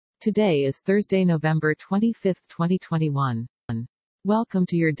Today is Thursday, November 25, 2021. Welcome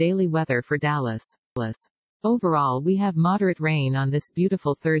to your daily weather for Dallas. Overall, we have moderate rain on this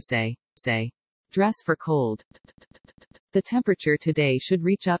beautiful Thursday. Dress for cold. The temperature today should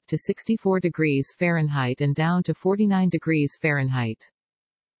reach up to 64 degrees Fahrenheit and down to 49 degrees Fahrenheit.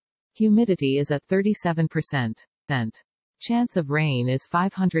 Humidity is at 37%. Chance of rain is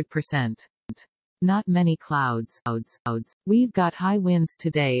 500%. Not many clouds. We've got high winds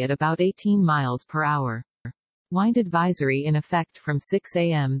today at about 18 miles per hour. Wind advisory in effect from 6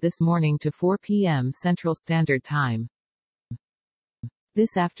 a.m. this morning to 4 p.m. Central Standard Time.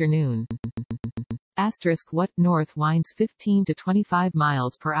 This afternoon. What north winds 15 to 25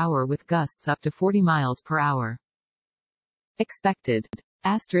 miles per hour with gusts up to 40 miles per hour. Expected.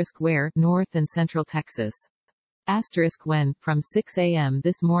 Where north and central Texas. When, from 6 a.m.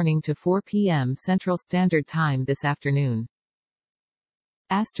 this morning to 4 p.m. Central Standard Time this afternoon.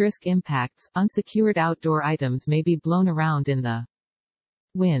 Impacts, unsecured outdoor items may be blown around in the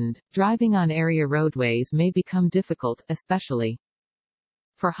wind. Driving on area roadways may become difficult, especially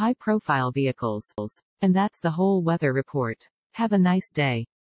for high-profile vehicles. And that's the whole weather report. Have a nice day.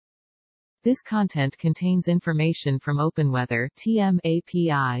 This content contains information from OpenWeather (TM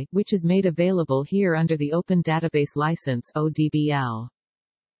API), which is made available here under the Open Database License (ODBL).